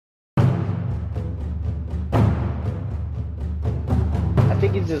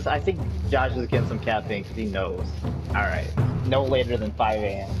I think Josh is getting some caffeine because he knows. All right, no later than 5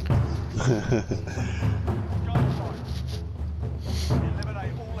 a.m.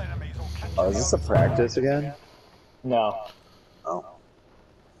 Oh, is this a practice again? No. Oh.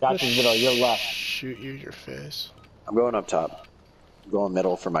 Josh is middle. You're left. Shoot you in your face. I'm going up top. I'm going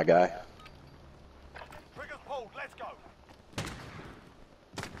middle for my guy. Trigger's pulled. Let's go.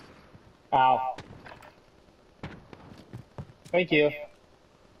 Ow. Thank you.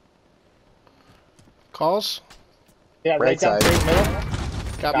 Calls? Yeah, right down side. straight middle.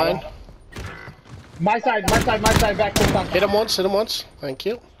 Got mine. Him. My side, back to the top. Hit him once. Thank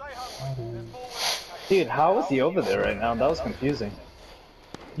you. Dude, how is he over there right now? That was confusing.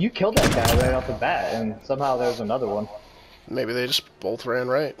 You killed that guy right off the bat, and somehow there's another one. Maybe they just both ran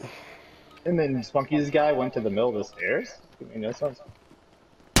right. And then Spunky's guy went to the middle of the stairs? I mean, that sounds...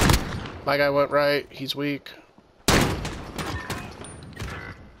 My guy went right. He's weak.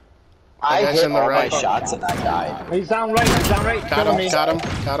 I hit in the all right. my shots and I died. He's down right,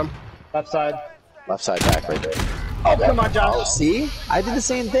 Got him. Left side. Left side back right there. Oh, come on, Josh. Oh, see? I did the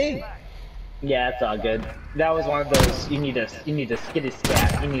same thing. Yeah, it's all good. That was one of those, you need to skitty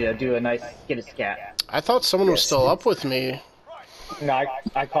scat. You need to do a nice skitty scat. I thought someone was still up with me. No,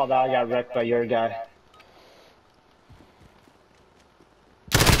 I called out, I got wrecked by your guy.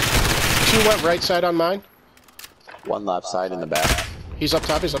 Two went right side on mine. One left side in the back. He's up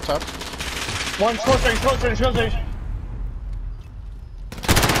top. One close range.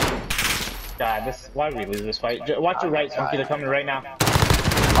 God, why did we lose this fight? Watch your right, Spunky, they're coming right now.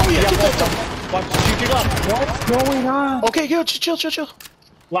 Oh yeah, Watch, shoot your left. What's going on? Okay, yo, chill.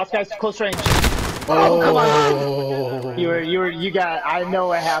 Last guy's close range. Oh, come on. You got, I know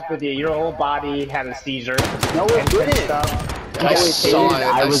what happened to you. Your whole body had a seizure. No, it didn't. I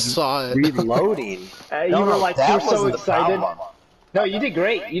saw it. Reloading. You were like, you were so wasn't the excited. problem. No, you did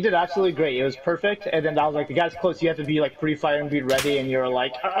great. You did absolutely great. It was perfect. And then I was like, the guy's close. You have to be like pre-fire and be ready. And you were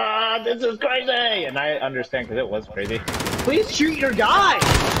like, this is crazy. And I understand because it was crazy. Please shoot your guy.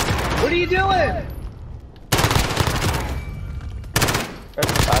 What are you doing?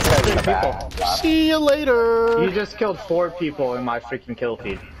 See you later. You just killed 4 people in my freaking kill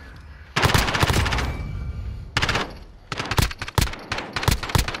feed.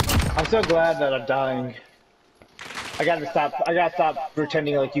 I'm so glad that I'm dying. I gotta stop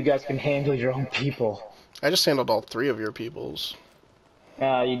pretending like you guys can handle your own people. I just handled all 3 of your peoples.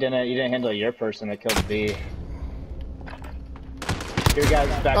 You didn't handle your person that killed B. Your guy's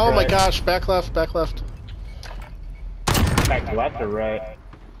back Oh right. my gosh, back left. Back left or right?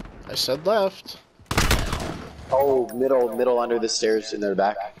 I said left. Oh, middle under the stairs in their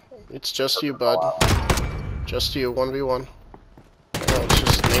back. It's just you, bud. Just you, 1v1. Oh, it's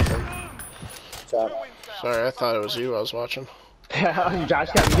just Nathan. Sorry, I thought it was you I was watching.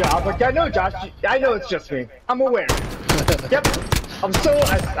 Josh got me. I was like, I know, Josh. I know it's just me. I'm aware. Yep.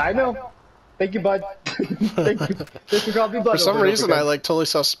 I know. Thank you, bud. Thank you. Thanks for calling me bud. For some reason, I like totally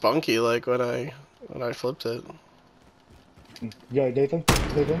saw Spunky like when I flipped it. Yeah, Nathan.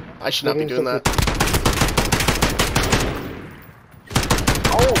 I should not be doing that.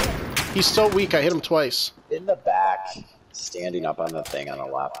 Oh, he's so weak. I hit him twice. In the back, standing up on the thing on the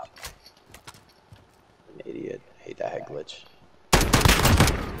left. An idiot. I hate that head glitch.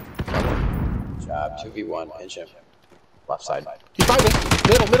 Good job. 2v1. Pinch him. Left side. He's by me.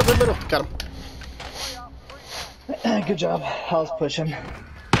 Middle. Got him. Good job. I was pushing.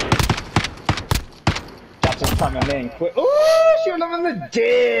 Josh is coming in quick. Ooh, shooting him in the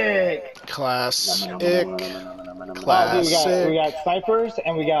dick. Classic. Dude, we got snipers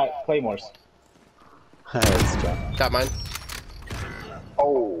and we got claymores. Got mine.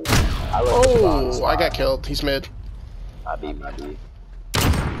 Oh. I got killed. He's mid. Maybe.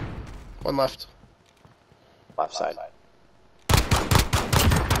 One left. Left side.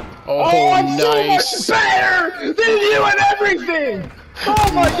 Oh, I'm nice. so much better than you and everything!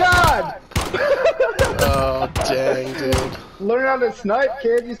 Oh my god! Oh, dang, dude. Learn how to snipe,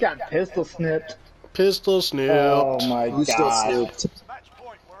 kid. You just got pistol snipped. Pistol snooped. Oh my You still god. snooped.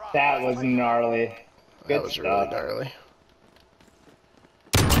 That was gnarly. Good That was stuff. really gnarly.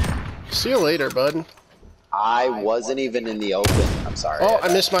 See you later, bud. I wasn't even in the open. I'm sorry. Oh, I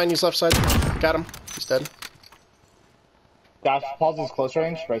missed mine. He's left side. Got him. He's dead. Josh, pause is close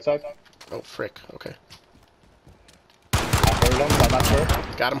range, right side. Oh, frick. Okay. I heard him, but I'm not sure.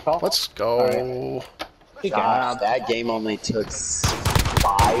 Got him. Call? Let's go. Alright. Good job. That game only took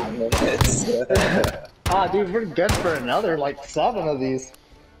 5 minutes. Ah, dude, we're good for another, like, 7 of these.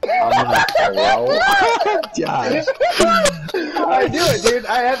 I'm gonna throw. Josh. I do it, dude.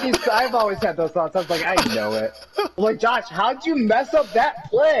 I've always had those thoughts. I was like, I know it. I'm like, Josh, how'd you mess up that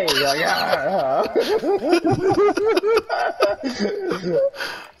play? You're like,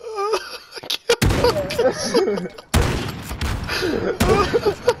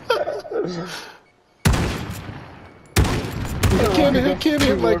 I can't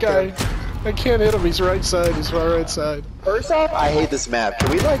hit my guy. I can't hit him. He's right side. He's my right side. First off, I hate this map.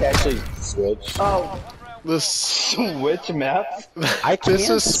 Can we like actually switch? Oh, This switch maps? I can't this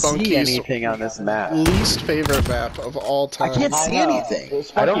is see Spunky's anything on this map. least favorite map of all time. I can't see anything.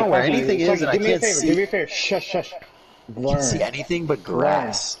 I don't know where anything is, and I can't see. Do me a favor. Shush, shush. I can't see anything but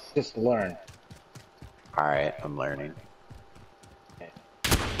grass. Just learn. All right, I'm learning.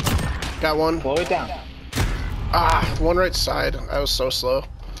 Got one. Slow it down. Ah, one right side. I was so slow.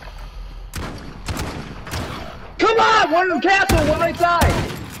 Come on! One in the castle, one right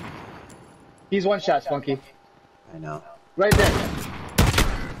side! He's one shot, Spunky. I know. Right there.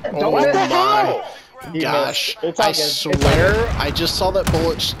 Don't Oh miss. my He gosh. missed. It's all I good. swear, I just saw that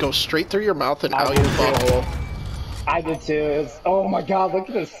bullet just go straight through your mouth and out your butthole. I did too. Oh my god, look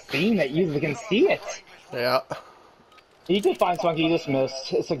at this scene that you can see it. Yeah. You did fine, Spunky. You just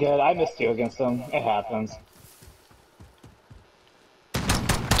missed. It's a good. I missed you against them. It happens.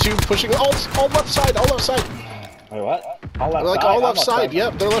 Two pushing. All left side. All left side. Wait, what? All left They're like side. all I'm left side.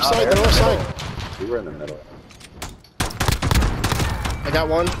 Yep, they're left side. They're left side. We were in the middle. I got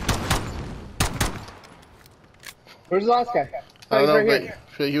one. Where's the last guy? I don't know, right here.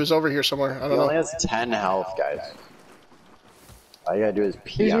 but he was over here somewhere. I He don't only know. has 10 health, guys. All you gotta do is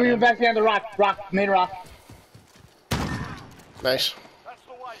pee He's on moving him. back behind the rock. Main rock. Nice. That's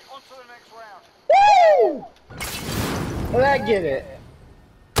the way. On to the next round. Woo! Well, I get it.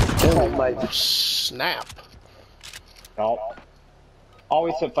 Oh my. Snap. Nope.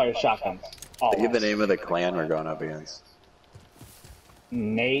 Always hit fire shotguns. Always. Give the name of the clan we're going up against.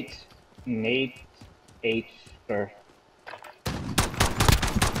 Nate H. Or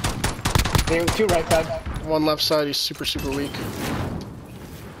there two right side. One left side. He's super weak.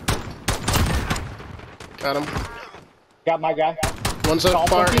 Got him. Got my guy. One's up Call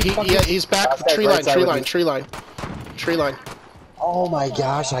far. Funky, Funky. Yeah, he's back. Left side, Tree right line. side Tree with line. me. Tree line. Tree line. Oh my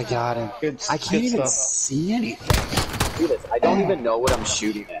gosh, I got him. I can't even see anything. Dude, I don't even know what I'm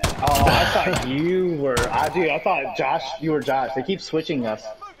shooting at. Oh, I thought you were. Dude, I thought Josh. You were Josh. They keep switching us.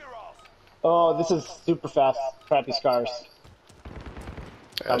 Oh, this is super fast. Crappy scars.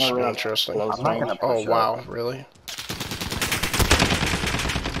 That should be interesting. I'm not gonna Oh push wow, up. really?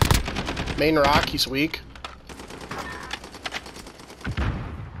 Main rock, he's weak.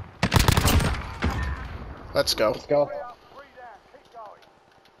 Let's go. Let's go. 3 down. Keep going.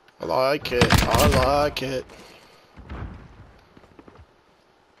 I like it. I like it.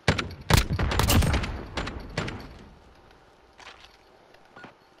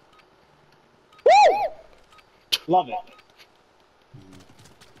 Love it.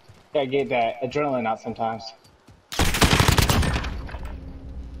 Gotta get that adrenaline out sometimes.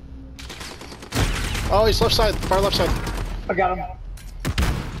 Oh, he's left side, far left side. I got him.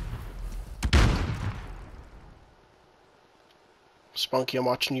 Spunky, I'm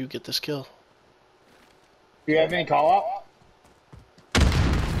watching you get this kill. Do you have any call out?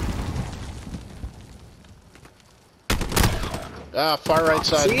 Ah, far right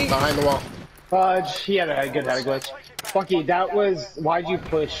side, See? behind the wall. Fudge. He had a good head glitch. Funky, that was. Why'd you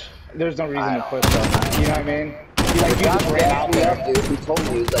push? There's no reason to push though. You know what I mean? You just ran out there. Dude, he told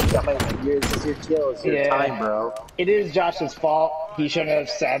me, he's like, this is your kill, it's your time, bro. It is Josh's fault. He shouldn't have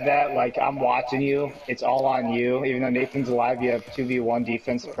said that. Like, I'm watching you. It's all on you. Even though Nathan's alive, you have 2v1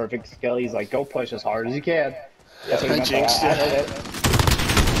 defense, perfect skill. He's like, go push as hard as you can. That's what he meant by jinxed that. I it. heard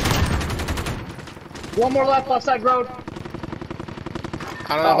it. One more left side road.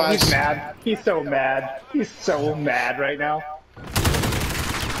 I don't know Oh, if he's mad. He's so mad. He's so mad right now.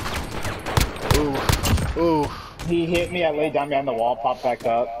 Ooh. He hit me. I laid down behind the wall, popped back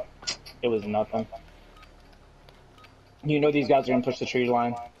up. It was nothing. You know these guys are gonna push the tree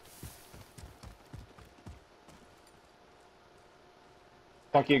line.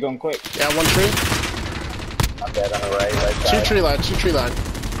 Fuck you, going quick. Yeah, one tree. I'm dead on the right side. Two tree line.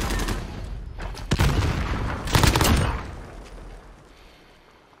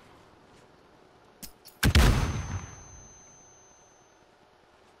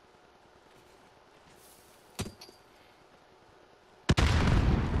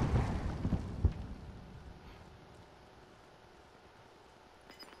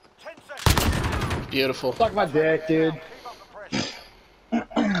 Beautiful. Suck my dick, dude. Keep up the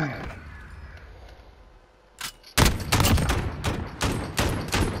pressure.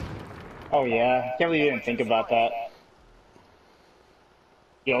 Oh yeah, can't believe you didn't think about that.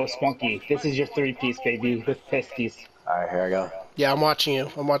 Yo, Spunky, this is your 3-piece, baby, with pisties. Alright, here I go. Yeah, I'm watching you.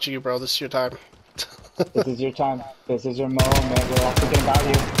 I'm watching you, bro. This is your time. This is your time. This is your moment. We're all thinking about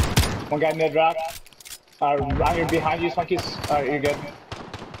you. One guy mid-rock. I'm behind you, Spunkies. Alright, you're good.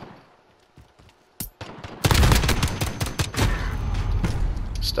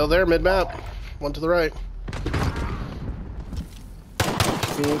 Still there, mid-map. One to the right.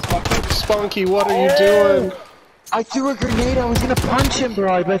 Spunky, what are you doing? I threw a grenade. I was gonna punch him,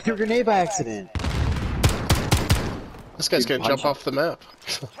 bro, but I threw a grenade by accident. This guy's Dude, gonna jump punch off the map.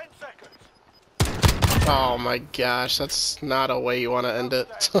 10 seconds. Oh my gosh, that's not a way you want to end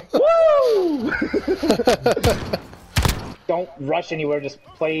it. Woo! Don't rush anywhere. Just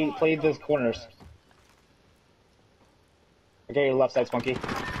play the corners. Okay, your left side, Spunky.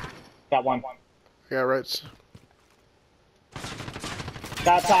 Got one. Yeah, right.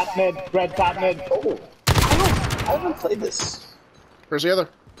 Got top mid. Red top mid. Oh, I haven't played this. Where's the other?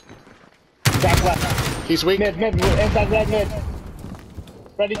 Back left. He's weak. Mid. Inside red mid.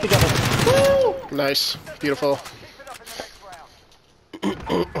 Ready together. Woo! Nice. Beautiful. Keep it up in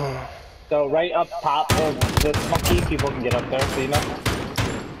the next round. So right up top of the Spunky, people can get up there, so you know.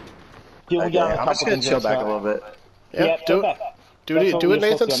 You'll Okay, get on a I'm couple just gonna things chill as back a well. little bit. Yep, Yeah, do okay. it. That's what Do we're what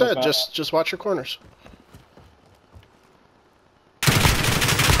Nathan supposed to do on said. this map. Just watch your corners.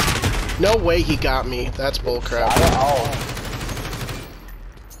 No way he got me. That's bullcrap.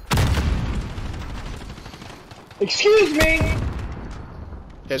 Excuse me!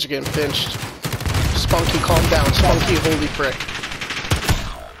 You guys are getting pinched. Spunky, calm down. Spunky, holy frick.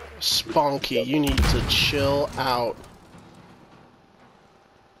 Spunky, you need to chill out.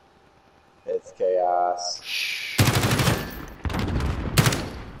 It's chaos. Shh. 10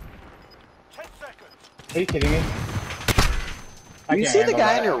 seconds. Are you kidding me? I You can't see the handle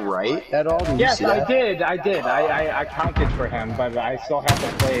guy that. on your right at all? Did you Yes, see I that? did. I counted for him, but I still have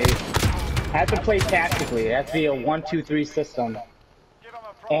to play. I have to play tactically. It has to be a 1-2-3 system. Give 'em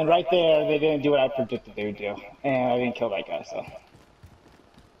a proper And right there, they didn't do what I predicted they would do, and I didn't kill that guy. So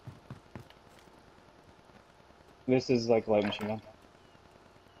this is like light machine gun.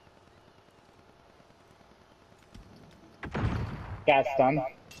 Guy's stunned.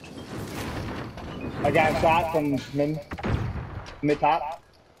 I got shot from mid top.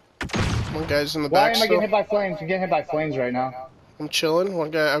 One guy's in the Why back am I getting still. hit by flames? I'm getting hit by flames right now. I'm chilling.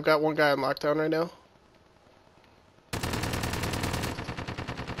 I've got one guy on lockdown right now.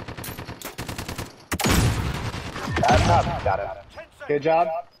 That's up. Got it. 10 seconds. Good job.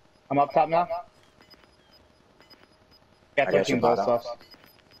 I'm up top now. Got I got 13 you, bullets bottom. left.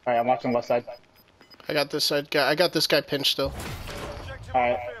 Alright, I'm watching the left side. I got this side guy. I got this guy pinched still. Objective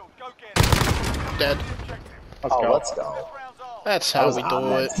Alright. on the field. Go get it. Dead. Objective. Let's Oh, go. let's go. Rounds off. That's I how was we on do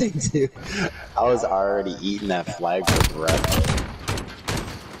that it. thing too. I was already eating that flag for breath.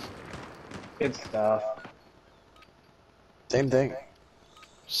 Good stuff. Same thing.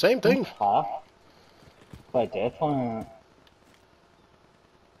 Same thing. Huh? Quite different.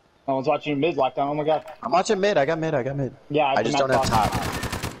 No one's watching mid lockdown. Oh my god. I'm watching mid. I got mid. Yeah, I just I'm don't at have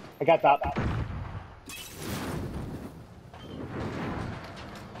top. I got top.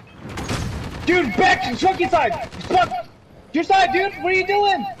 Dude, back! Spunky side! Spunk! Your side, dude! What are you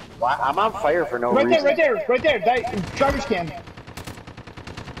doing? Why? I'm on fire for no Right there, reason. right there! That garbage can.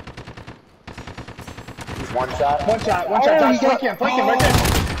 He's one shot. One shot, Oh, Josh, he got- flank him, right there!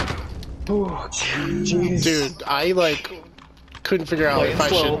 Jeez. Dude, I like couldn't figure out Playing if I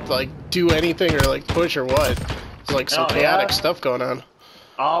slow. should like do anything or like push or what. There's like some Oh, chaotic yeah? stuff going on.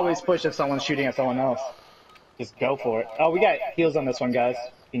 Always push if someone's shooting at someone else. Just go for it. Oh, we got heals on this one, guys.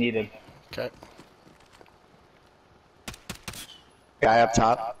 You needed. Okay. Guy up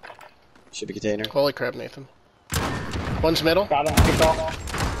top. Should be container. Holy crap, Nathan. One's middle. Got him. Good call.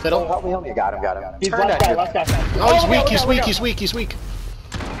 Middle. Help me. You got him. He's Turn left that guy, dude. left guy. Oh, he's look weak. out, He's look weak. out. He's weak. He's weak.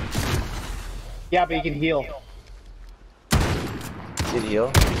 Yeah, but you can heal. Did heal?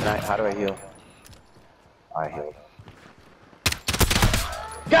 How do I heal? I healed.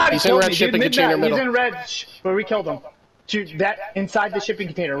 God, He's he in killed red me, shipping dude. container Mid-map. middle. He's in red, where we killed him. Shoot, that inside the shipping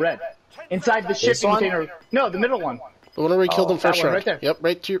container, red. Inside the shipping one? container. No, the middle one. The one where we killed him that first one, round. right there. Yep,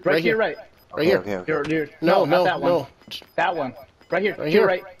 right to your, Right right to your here. right. Right here. Okay. You're, No, not no, that one. no. That one. Right here. Right to your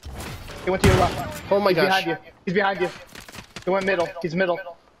here. right. He went to your left. Oh my He's gosh. behind you. He's behind you. He went middle. He's middle.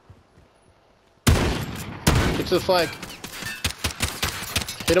 Get to the flag.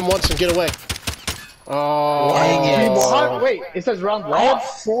 Hit him once and get away. Oh. Dang it. Wait, it says round I had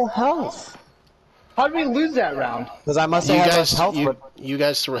lost? full health. How did we lose that round? Because I must You have had guys, less health. you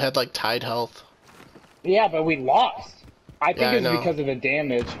guys had like tied health. Yeah, but we lost. I think Yeah, I it was know. because of the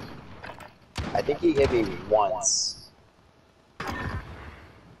damage. I think he hit me once.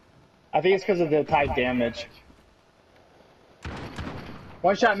 I think it's because of the high damage.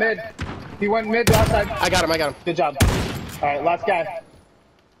 One shot mid. He went mid to outside. I got him. Good job. Alright, last guy.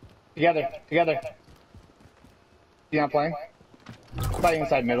 Together. He's not playing? He's probably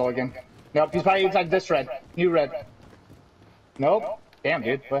inside middle again. Nope, he's probably inside this red. New red. Nope. Damn,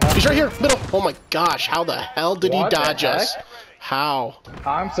 dude. What happened? He's right here, middle. Oh my gosh, how the hell did he What the dodge us? heck? How?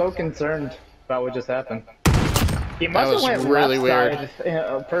 I'm so concerned about what just happened. He That must was have went really left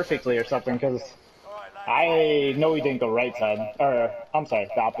side perfectly or something, because I know he didn't go right side. Or, I'm sorry,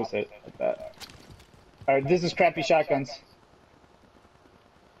 the opposite of that. Alright, this is crappy shotguns.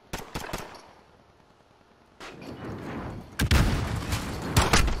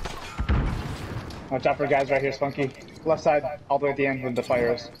 Watch out for guys right here, Spunky. Left side, all the way at the end with the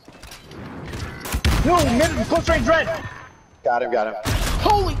fires. No, mid, close range red! Got him.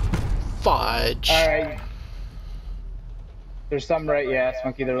 Holy fudge. Alright. There's some right, yeah,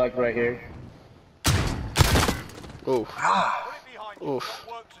 Spunky, they're like right here. Oof. Put it behind you. Oof.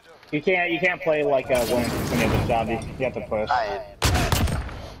 Work to do. You can't play like a win when you have a job. You have to push.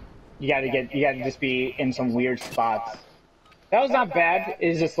 You gotta just be in some weird spots. That was not bad.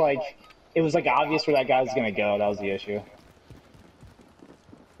 It's just like it was like obvious where that guy was gonna go. That was the issue.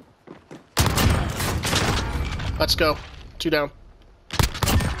 Let's go. 2 down.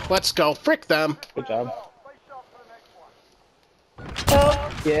 Let's go. Frick them. Good job. Stay sharp for the next one.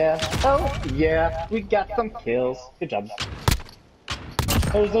 Oh yeah, we got some kills. Good job.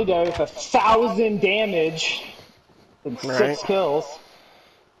 There's no guy with 1,000 damage and 6 kills.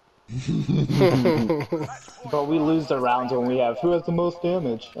 But we lose the rounds when we have who has the most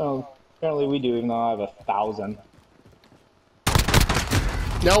damage. Oh, apparently we do, even though I have 1,000.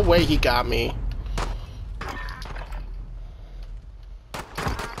 No way he got me.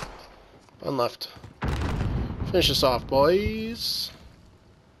 One left. Finish this off, boys.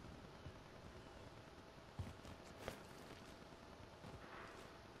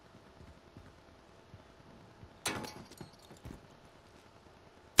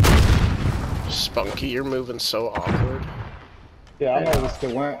 Spunky, you're moving so awkward. Yeah, I know this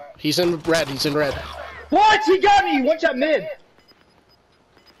kid went. He's in red, What? He got me! One shot mid!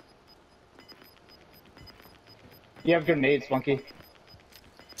 You have grenades, Spunky.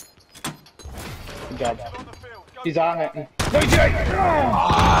 Good job. On the field. Go He's on it. I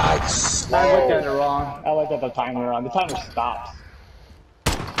looked at it wrong. I looked at the timer wrong. The timer stops.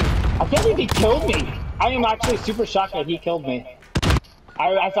 I can't believe he killed me. I am actually super shocked that he killed me.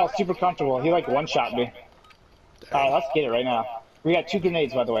 I felt super comfortable. He like one-shot me. Alright, let's get it right now. We got 2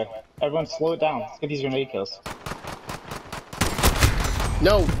 grenades, by the way. Everyone slow it down. Let's get these grenade kills.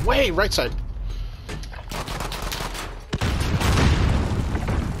 No way, right side.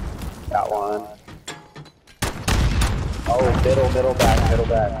 Got one. Oh, middle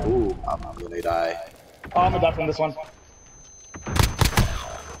back. Ooh, I'm gonna die. Oh, I'm gonna die from this one.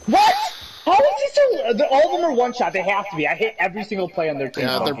 What? How is he so... All of them are one-shot. They have to be. I hit every single play on their team.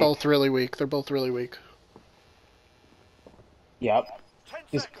 Yeah, they're both really weak. Yep. 10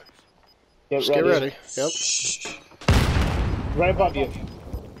 Just seconds. Get ready. Yep. Right above you.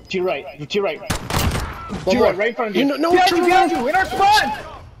 To your right. To your right. One To your more. right. Right in front of you. No, behind turn you, around. behind you. In our spawn!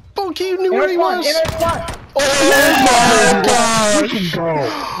 Spunky, you knew In where our he spawn. was. In our spawn. Oh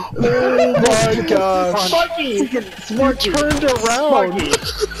my gosh. Spunky! Spunky! Turned around.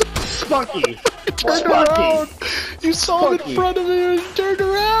 Spunky! Turned around. You saw him in Spunky. front of you and you turned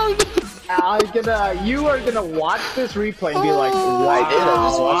around. You are gonna watch this replay and be like, Oh, wow, I did, I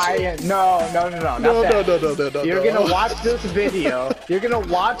just watched no, not that. No. You're gonna watch this video. You're gonna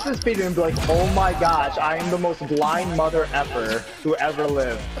watch this video and be like, oh my gosh, I am the most blind mother ever who ever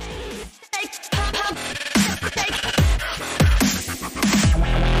lived.